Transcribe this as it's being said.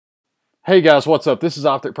Hey guys, what's up? This is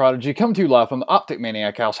Optic Prodigy coming to you live from the Optic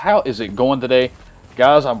Maniac House. How is it going today?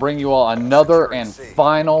 Guys, I'm bringing you all another and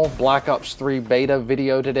final Black Ops 3 beta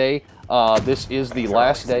video today. This is the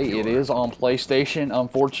last day. It is on PlayStation,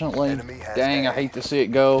 unfortunately. Dang, I hate to see it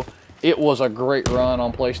go. It was a great run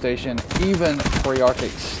on PlayStation. Even Treyarch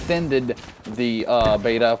extended the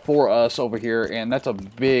beta for us over here, and that's a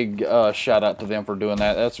big shout out to them for doing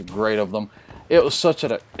that. That's great of them. It was such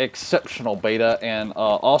an exceptional beta and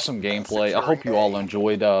awesome gameplay. I hope you all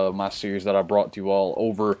enjoyed my series that I brought to you all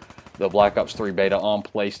over the Black Ops 3 beta on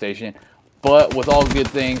PlayStation. But with all good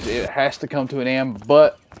things, it has to come to an end.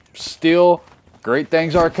 But still, great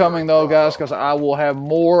things are coming though, guys, because I will have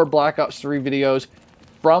more Black Ops 3 videos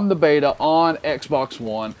from the beta on Xbox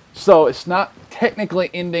One. So it's not technically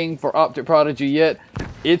ending for Optic Prodigy yet.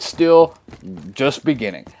 It's still just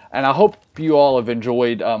beginning. And I hope you all have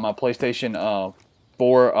enjoyed my PlayStation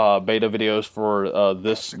 4 beta videos for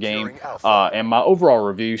this game. And my overall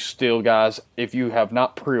review still, guys, if you have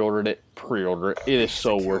not pre-ordered it, pre-order it. It is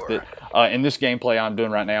so worth it. In this gameplay I'm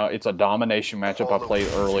doing right now, it's a domination matchup I played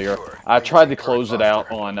earlier. I tried to close it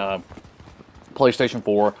out on PlayStation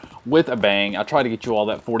 4 with a bang. I tried to get you all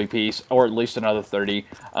that 40 piece, or at least another 30.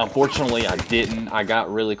 Unfortunately, I didn't. I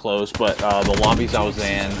got really close, but the lobbies I was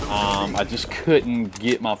in, I just couldn't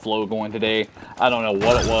get my flow going today. I don't know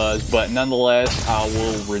what it was, but nonetheless, I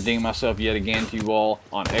will redeem myself yet again to you all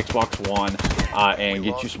on Xbox One and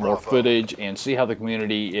get you some more footage and see how the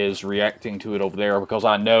community is reacting to it over there, because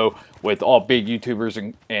I know with all big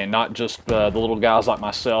YouTubers and not just the little guys like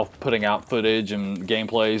myself putting out footage and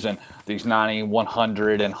gameplays and these 90,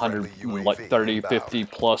 100, and 100, like 30, 50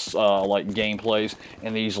 plus like gameplays,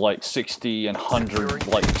 and these like 60 and 100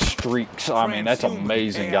 like streaks. I mean, that's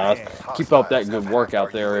amazing, guys. Keep up that good work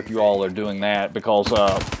out there if you all are doing that, because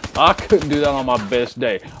I couldn't do that on my best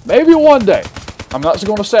day. Maybe one day. I'm not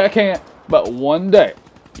going to say I can't, but one day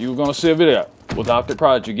you're going to see a video with Optic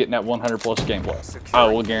Prodigy getting that 100 plus gameplay.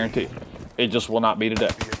 I will guarantee. It just will not be today.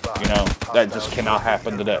 You know, that just cannot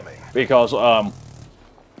happen today, because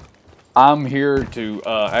I'm here to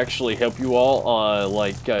actually help you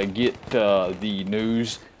all get the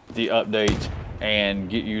news, the updates, and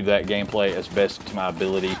get you that gameplay as best to my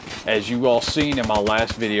ability. As you all seen in my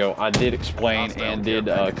last video, I did explain and did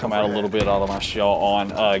come out a little bit out of my shell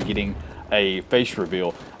on getting a face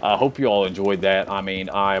reveal. I hope you all enjoyed that. I mean,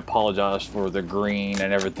 I apologize for the green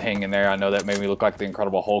and everything in there. I know that made me look like the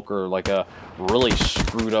Incredible Hulk or like a really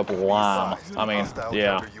screwed up lime. I mean,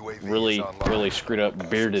 yeah, really screwed up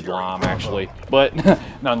bearded lime, actually. But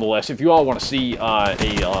nonetheless, if you all want to see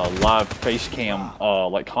a live face cam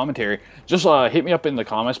like commentary, just hit me up in the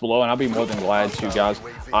comments below, and I'll be more than glad to, guys.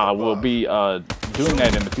 I will be doing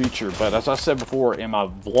that in the future. But as I said before in my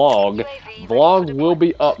vlog will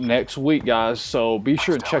be up next week, guys, so be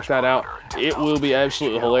sure to check that out. It will be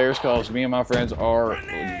absolutely hilarious, because me and my friends are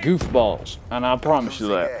goofballs, and I promise you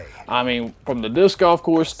that. I mean, from the disc golf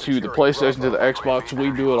course to the PlayStation to the Xbox, we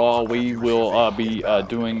do it all. We will be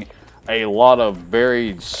doing a lot of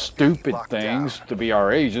very stupid things to be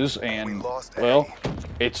our ages, and well,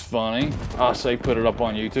 it's funny. I say put it up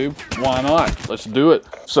on YouTube. Why not? Let's do it.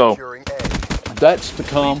 So that's to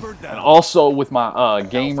come. And also with my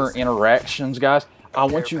gamer interactions, guys, I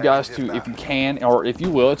want you guys to, if you can, or if you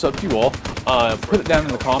will, it's up to you all, put it down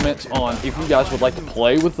in the comments on if you guys would like to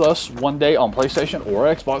play with us one day on PlayStation or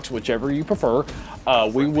Xbox, whichever you prefer.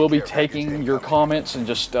 We will be taking your comments and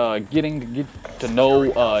just getting to know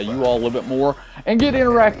you all a little bit more and get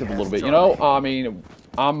interactive a little bit, you know? I mean,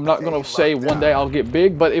 I'm not going to say one day I'll get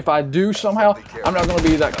big, but if I do somehow, I'm not going to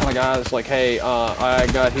be that kind of guy that's like, hey, I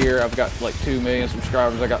got here, I've got like 2 million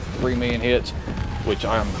subscribers, I got 3 million hits, which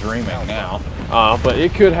I'm dreaming now. But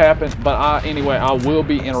it could happen. But anyway, I will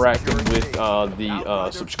be interacting with the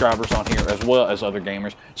subscribers on here as well as other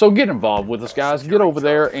gamers. So get involved with us, guys. Get over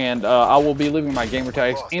there, and I will be leaving my gamer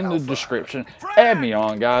tags in the description. Add me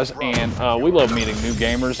on, guys. And we love meeting new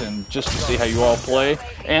gamers and just to see how you all play.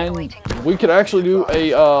 And we could actually do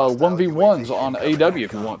a 1v1s on AW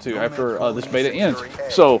if you want to after this beta ends.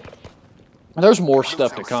 So there's more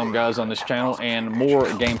stuff to come, guys, on this channel, and more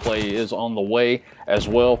gameplay is on the way as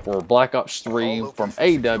well for Black Ops 3 from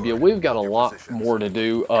AW. We've got a lot more to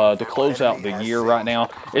do to close out the year right now.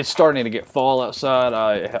 It's starting to get fall outside.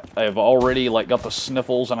 I have already got the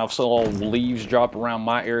sniffles, and I've saw leaves drop around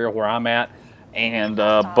my area where I'm at. And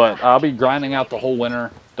but I'll be grinding out the whole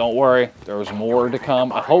winter. Don't worry, there's more to come.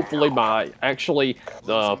 Hopefully by actually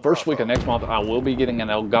the first week of next month, I will be getting an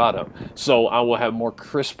Elgato. So I will have more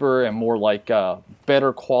crisper and more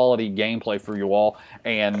better quality gameplay for you all.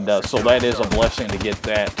 And so that is a blessing to get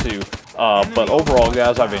that too. But overall,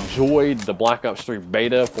 guys, I've enjoyed the Black Ops 3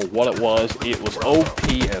 beta for what it was. It was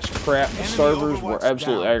OP as crap. The servers were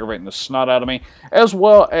absolutely aggravating the snot out of me, as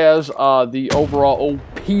well as the overall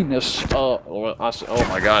OP-ness. Oh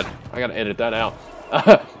my God, I gotta edit that out.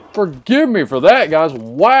 Forgive me for that, guys.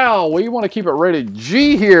 Wow, we want to keep it rated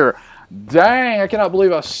G here. Dang, I cannot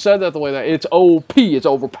believe I said that the way that. It's OP, it's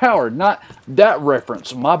overpowered, not that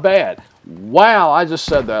reference. My bad. Wow, I just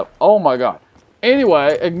said that. Oh my God.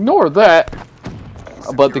 Anyway, ignore that.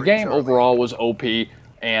 But the game overall was OP,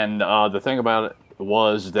 and the thing about it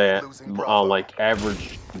was that like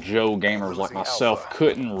average Joe gamers like myself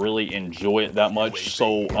couldn't really enjoy it that much.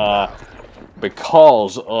 So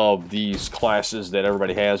because of these classes that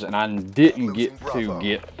everybody has, and I didn't get to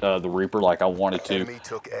get the Reaper like I wanted to,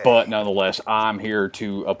 but nonetheless, I'm here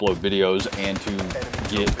to upload videos and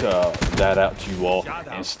to get that out to you all.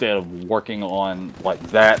 Instead of working on like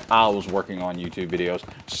that, I was working on YouTube videos.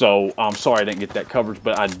 So I'm sorry I didn't get that coverage,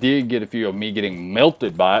 but I did get a few of me getting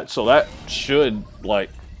melted by it, so that should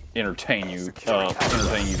like entertain you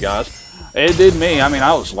guys. It did me. I mean,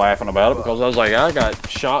 I was laughing about it because I was like, I got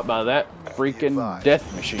shot by that freaking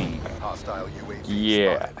death machine.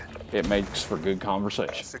 Yeah, it makes for good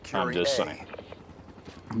conversation. I'm just saying.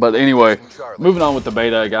 But anyway, moving on with the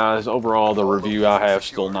beta, guys. Overall, the review I have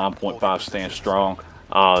still 9.5 stands strong.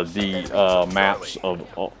 The maps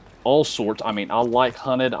of all sorts. I mean, I like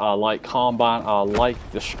Hunted, I like Combine, I like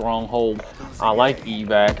the Stronghold, I like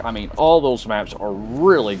Evac. I mean, all those maps are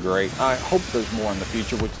really great. I hope there's more in the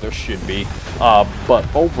future, which there should be. But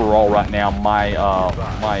overall, right now, my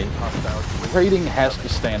my rating has to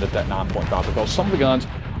stand at that 9.5 because some of the guns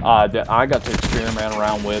that I got to experiment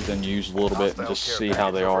around with and use a little bit and just see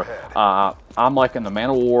how they are. I'm liking the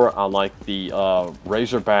Man of War. I like the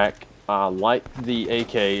Razorback. I like the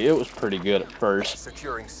AK. It was pretty good at first,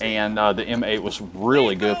 and the M8 was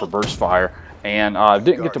really good for burst fire. And I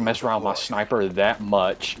didn't get to mess around with my sniper that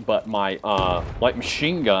much, but my light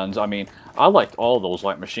machine guns, I mean, I liked all those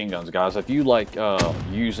light machine guns, guys. If you like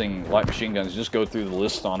using light machine guns, just go through the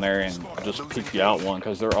list on there and just pick you out one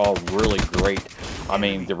because they're all really great. I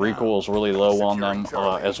mean, the recoil is really low on them,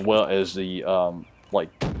 as well as the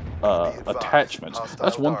attachments.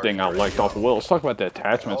 That's one thing I liked off of Will. Let's talk about the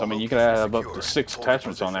attachments. I mean, you can have up to 6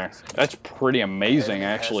 attachments on there. That's pretty amazing,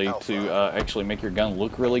 actually, to actually make your gun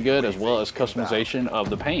look really good, as well as customization of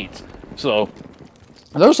the paints. So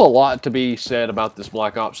there's a lot to be said about this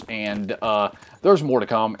Black Ops, and there's more to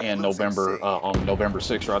come in November, on November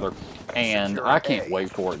 6th, rather. And I can't wait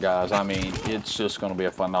for it, guys. I mean, it's just going to be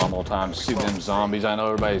a phenomenal time to see them zombies. I know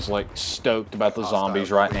everybody's like stoked about the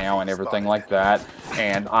zombies right now and everything like that.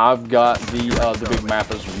 And I've got the big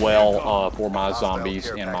map as well for my zombies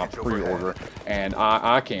in my pre-order, and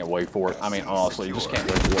I can't wait for it. I mean, honestly, you just can't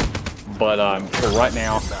wait for it. But for right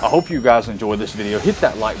now, I hope you guys enjoyed this video. Hit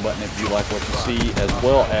that like button if you like what you see, as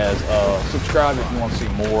well as subscribe if you want to see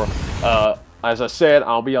more. As I said,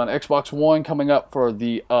 I'll be on Xbox One coming up for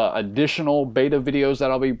the additional beta videos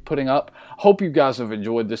that I'll be putting up. Hope you guys have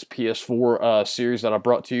enjoyed this PS4 series that I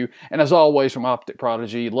brought to you. And as always, from Optic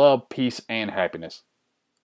Prodigy, love, peace, and happiness.